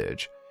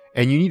message,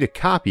 and you need a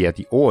copy at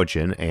the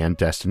origin and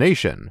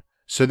destination,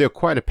 so they're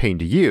quite a pain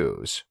to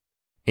use,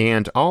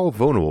 and all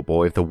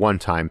vulnerable if the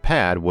one-time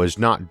pad was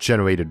not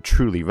generated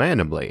truly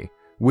randomly,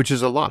 which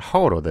is a lot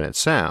harder than it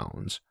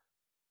sounds.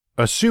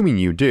 Assuming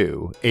you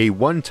do, a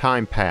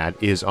one-time pad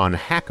is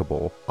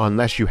unhackable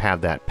unless you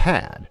have that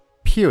pad,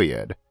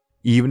 period,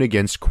 even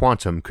against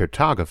quantum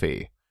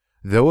cryptography.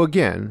 Though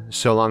again,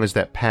 so long as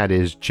that pad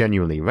is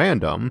genuinely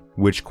random,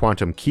 which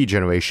quantum key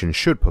generation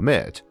should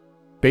permit,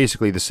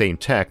 basically the same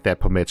tech that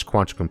permits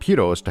quantum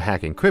computers to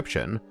hack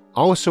encryption,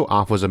 also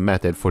offers a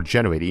method for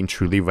generating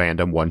truly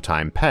random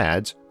one-time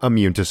pads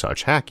immune to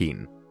such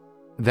hacking.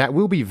 That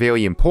will be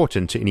very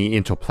important to any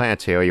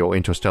interplanetary or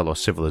interstellar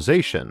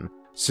civilization,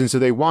 since if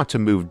they want to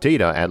move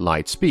data at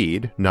light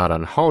speed, not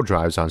on hard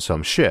drives on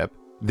some ship,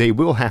 they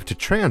will have to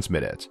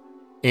transmit it,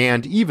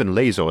 and even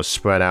lasers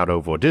spread out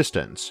over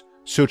distance,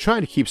 so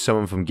trying to keep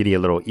someone from getting a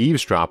little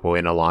eavesdropper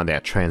in along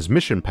that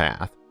transmission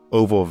path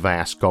over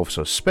vast gulfs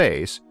of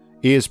space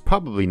is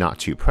probably not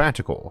too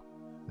practical,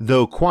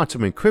 though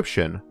quantum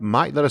encryption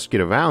might let us get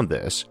around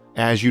this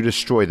as you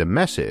destroy the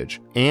message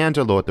and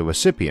alert the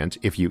recipient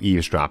if you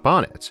eavesdrop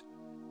on it,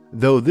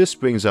 though this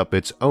brings up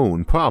its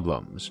own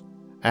problems.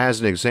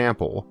 As an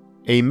example,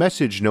 a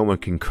message no one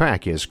can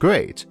crack is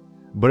great,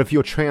 but if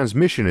your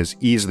transmission is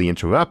easily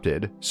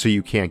interrupted so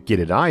you can't get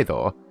it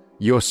either,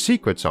 your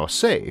secrets are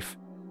safe,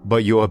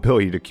 but your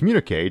ability to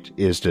communicate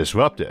is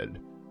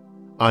disrupted.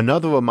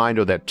 Another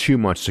reminder that too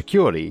much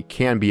security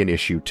can be an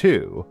issue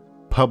too.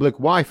 Public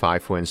Wi-Fi,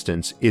 for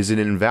instance, is an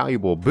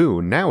invaluable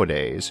boon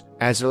nowadays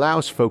as it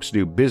allows folks to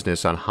do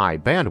business on high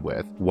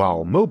bandwidth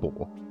while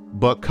mobile,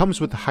 but comes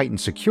with heightened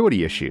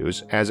security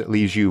issues as it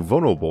leaves you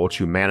vulnerable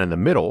to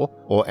man-in-the-middle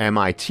or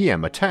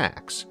MITM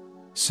attacks,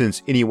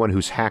 since anyone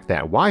who's hacked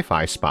that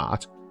Wi-Fi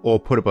spot or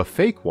put up a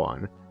fake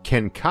one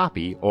can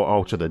copy or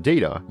alter the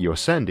data you're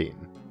sending.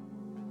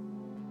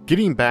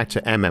 Getting back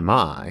to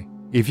MMI,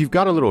 if you've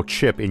got a little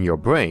chip in your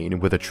brain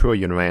with 1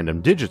 trillion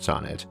random digits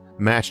on it,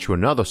 matched to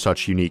another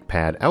such unique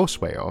pad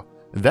elsewhere,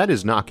 that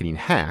is not getting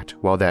hacked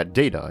while that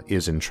data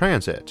is in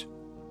transit.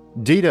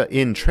 Data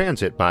in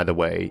transit, by the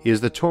way, is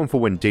the term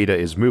for when data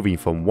is moving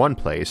from one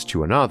place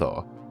to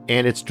another,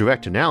 and its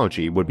direct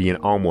analogy would be an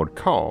armored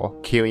car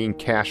carrying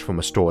cash from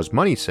a store's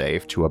money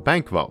safe to a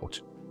bank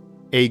vault.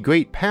 A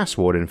great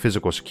password and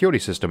physical security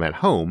system at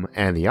home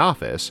and the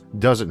office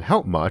doesn't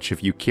help much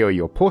if you carry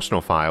your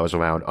personal files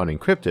around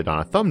unencrypted on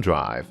a thumb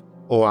drive,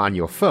 or on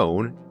your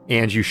phone,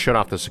 and you shut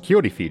off the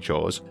security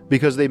features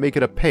because they make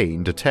it a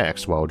pain to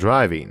text while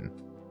driving.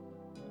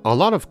 A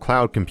lot of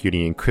cloud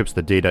computing encrypts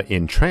the data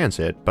in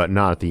transit but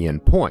not at the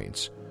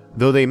endpoints,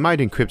 though they might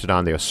encrypt it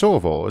on their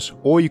servers,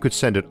 or you could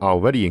send it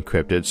already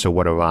encrypted so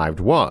what arrived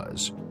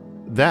was.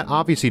 That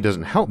obviously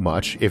doesn't help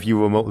much if you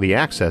remotely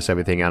access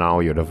everything on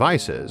all your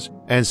devices,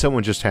 and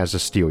someone just has to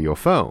steal your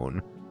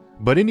phone.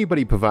 But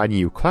anybody providing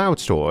you cloud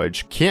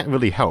storage can't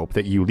really help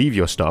that you leave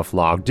your stuff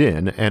logged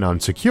in and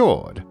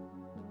unsecured.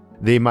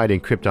 They might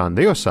encrypt on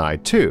their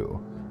side too,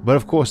 but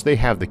of course they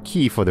have the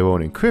key for their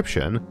own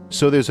encryption,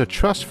 so there's a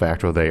trust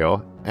factor there,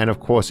 and of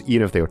course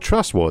even if they're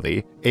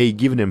trustworthy, a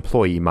given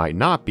employee might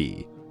not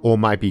be, or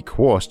might be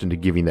coerced into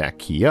giving that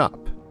key up.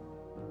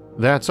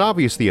 That's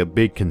obviously a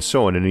big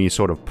concern in any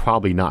sort of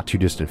probably not too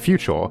distant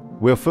future,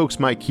 where folks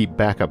might keep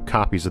backup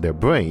copies of their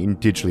brain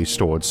digitally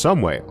stored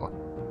somewhere.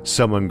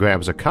 Someone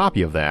grabs a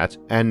copy of that,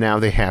 and now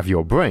they have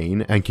your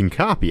brain and can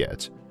copy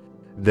it.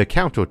 The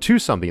counter to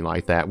something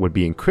like that would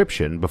be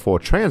encryption before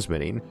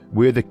transmitting,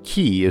 where the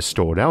key is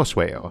stored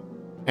elsewhere.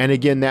 And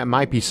again, that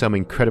might be some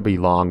incredibly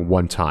long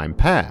one-time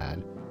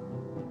pad.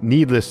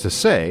 Needless to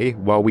say,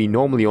 while we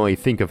normally only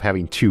think of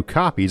having 2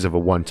 copies of a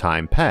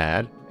one-time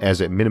pad, as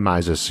it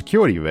minimizes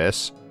security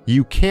risks,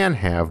 you can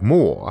have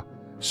more.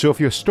 So if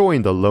you're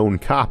storing the lone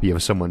copy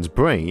of someone's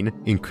brain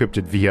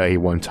encrypted via a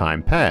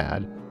one-time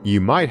pad,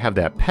 you might have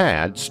that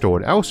pad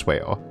stored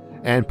elsewhere,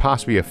 and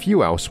possibly a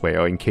few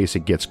elsewhere in case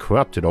it gets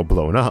corrupted or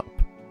blown up.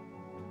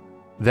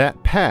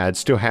 That pad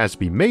still has to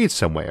be made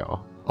somewhere,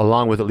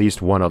 along with at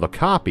least one other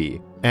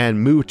copy,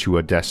 and moved to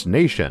a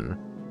destination,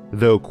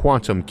 though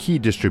quantum key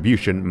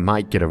distribution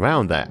might get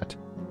around that.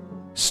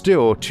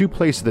 Still, 2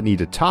 places that need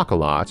to talk a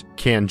lot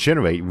can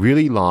generate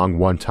really long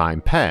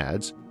one-time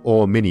pads,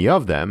 or many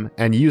of them,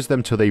 and use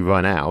them till they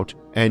run out,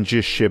 and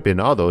just ship in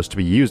others to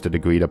be used at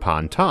agreed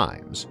upon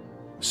times.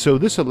 So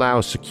this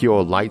allows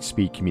secure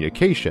light-speed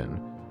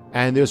communication,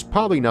 and there's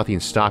probably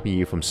nothing stopping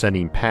you from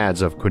sending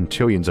pads of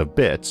quintillions of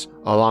bits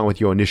along with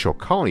your initial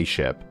colony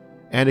ship,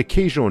 and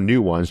occasional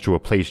new ones to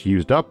replace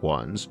used-up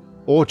ones,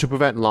 or to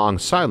prevent long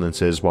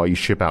silences while you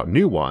ship out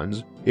new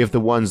ones if the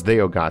ones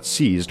there got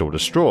seized or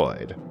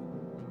destroyed.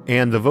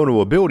 And the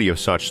vulnerability of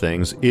such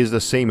things is the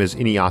same as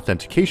any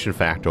authentication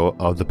factor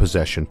of the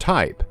possession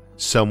type.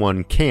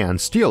 Someone can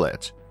steal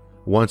it.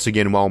 Once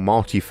again, while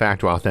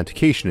multi-factor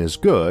authentication is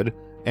good,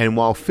 and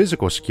while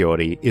physical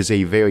security is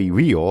a very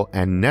real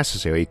and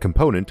necessary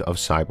component of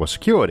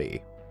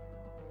cybersecurity.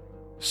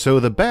 So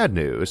the bad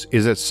news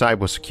is that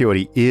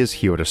cybersecurity is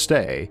here to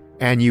stay,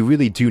 and you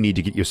really do need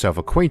to get yourself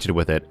acquainted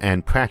with it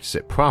and practice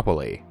it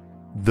properly.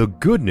 The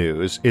good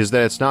news is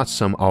that it's not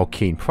some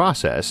arcane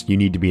process you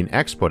need to be an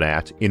expert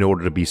at in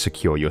order to be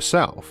secure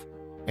yourself,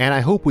 and I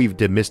hope we've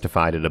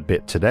demystified it a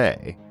bit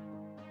today.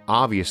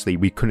 Obviously,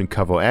 we couldn't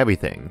cover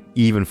everything,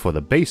 even for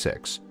the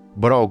basics,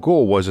 but our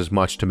goal was as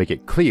much to make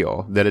it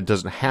clear that it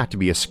doesn't have to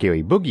be a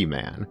scary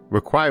boogeyman,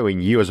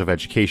 requiring years of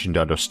education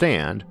to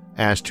understand,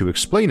 as to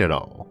explain it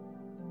all.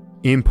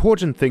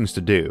 Important things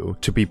to do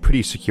to be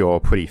pretty secure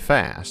pretty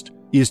fast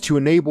is to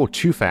enable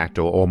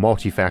 2-factor or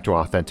multi-factor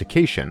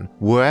authentication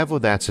wherever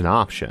that's an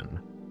option.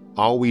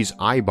 Always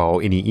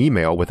eyeball any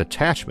email with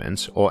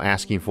attachments or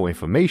asking for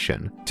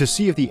information to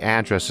see if the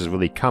address is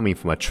really coming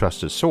from a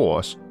trusted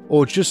source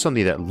or just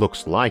something that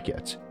looks like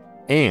it,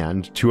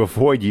 and to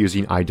avoid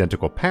using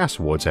identical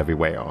passwords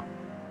everywhere.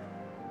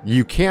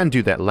 You can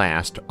do that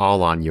last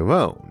all on your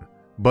own,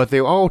 but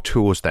there are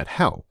tools that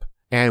help,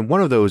 and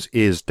one of those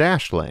is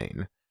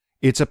Dashlane.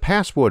 It's a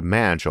password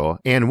manager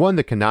and one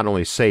that can not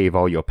only save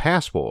all your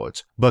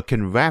passwords, but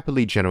can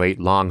rapidly generate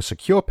long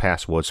secure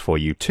passwords for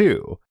you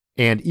too,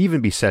 and even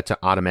be set to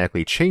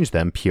automatically change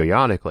them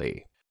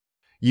periodically.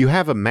 You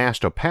have a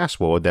master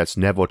password that's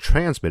never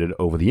transmitted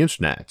over the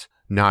internet,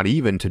 not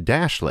even to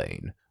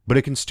Dashlane, but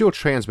it can still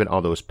transmit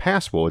all those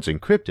passwords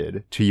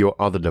encrypted to your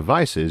other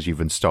devices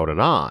you've installed it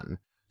on,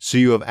 so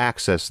you have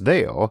access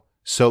there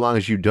so long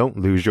as you don't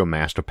lose your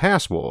master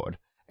password,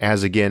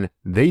 as again,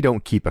 they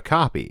don't keep a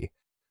copy.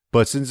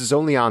 But since it's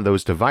only on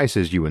those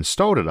devices you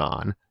installed it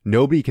on,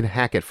 nobody can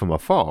hack it from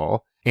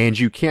afar, and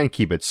you can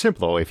keep it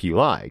simpler if you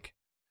like.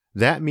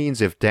 That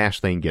means if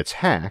Dashlane gets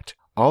hacked,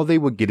 all they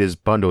would get is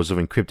bundles of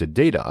encrypted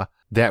data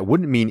that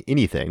wouldn't mean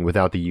anything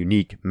without the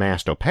unique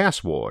master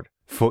password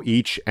for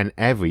each and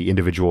every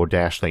individual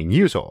Dashlane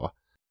user.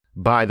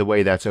 By the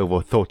way, that's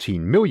over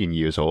 13 million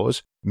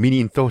users,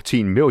 meaning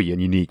 13 million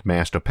unique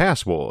master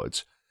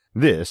passwords.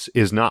 This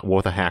is not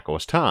worth a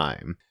hacker's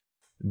time.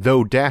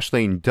 Though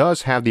Dashlane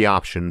does have the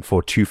option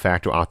for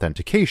two-factor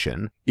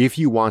authentication if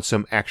you want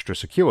some extra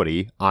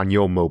security on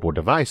your mobile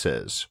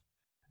devices.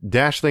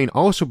 Dashlane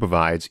also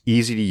provides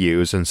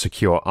easy-to-use and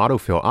secure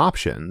autofill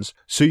options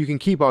so you can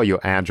keep all your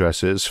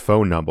addresses,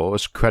 phone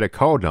numbers, credit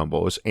card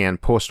numbers,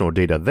 and personal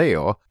data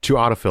there to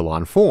autofill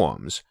on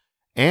forms,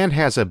 and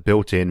has a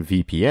built-in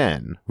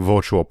VPN,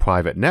 virtual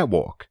private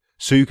network,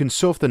 so you can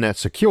surf the net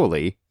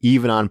securely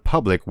even on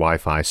public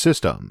Wi-Fi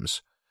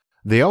systems.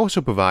 They also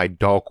provide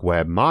dark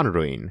web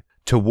monitoring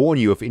to warn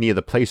you if any of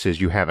the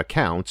places you have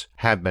accounts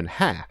have been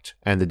hacked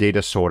and the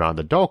data stored on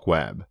the dark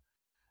web.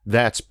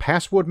 That's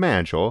Password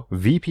Manager,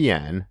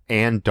 VPN,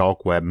 and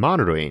dark web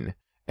monitoring,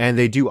 and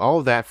they do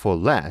all that for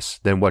less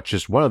than what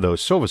just one of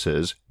those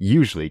services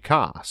usually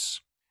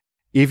costs.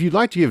 If you'd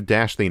like to give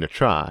Dashlane a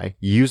try,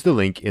 use the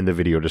link in the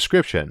video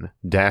description,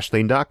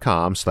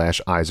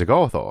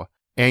 dashlane.com/IsaacArthur,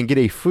 and get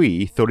a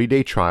free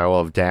 30-day trial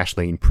of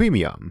Dashlane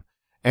Premium.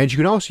 And you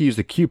can also use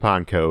the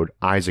coupon code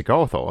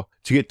IsaacArthur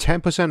to get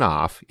 10%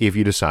 off if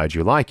you decide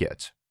you like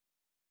it.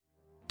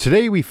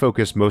 Today we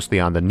focus mostly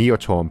on the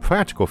near-term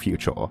practical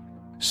future,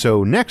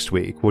 so next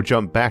week we'll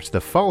jump back to the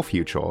far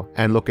future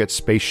and look at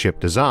spaceship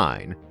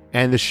design,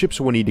 and the ships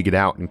we'll need to get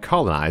out and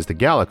colonize the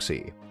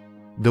galaxy.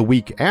 The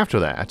week after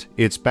that,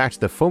 it's back to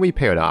the Fermi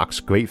Paradox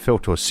Great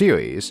Filter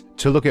series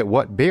to look at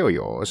what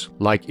barriers,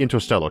 like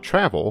interstellar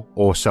travel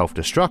or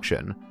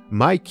self-destruction,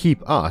 might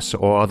keep us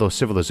or other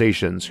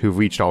civilizations who've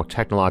reached our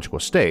technological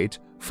state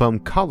from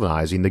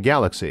colonizing the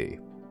galaxy.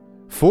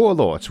 For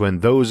alerts when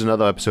those and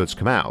other episodes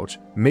come out,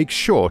 make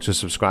sure to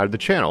subscribe to the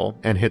channel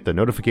and hit the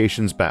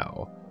notifications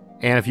bell.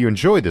 And if you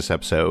enjoyed this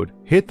episode,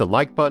 hit the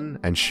like button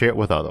and share it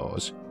with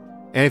others.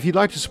 And if you'd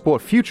like to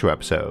support future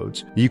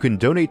episodes, you can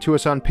donate to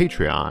us on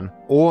Patreon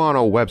or on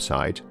our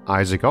website,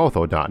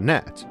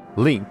 isaacarthur.net,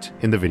 linked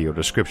in the video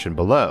description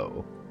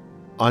below.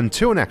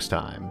 Until next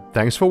time,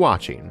 thanks for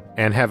watching,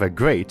 and have a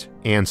great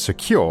and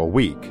secure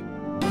week.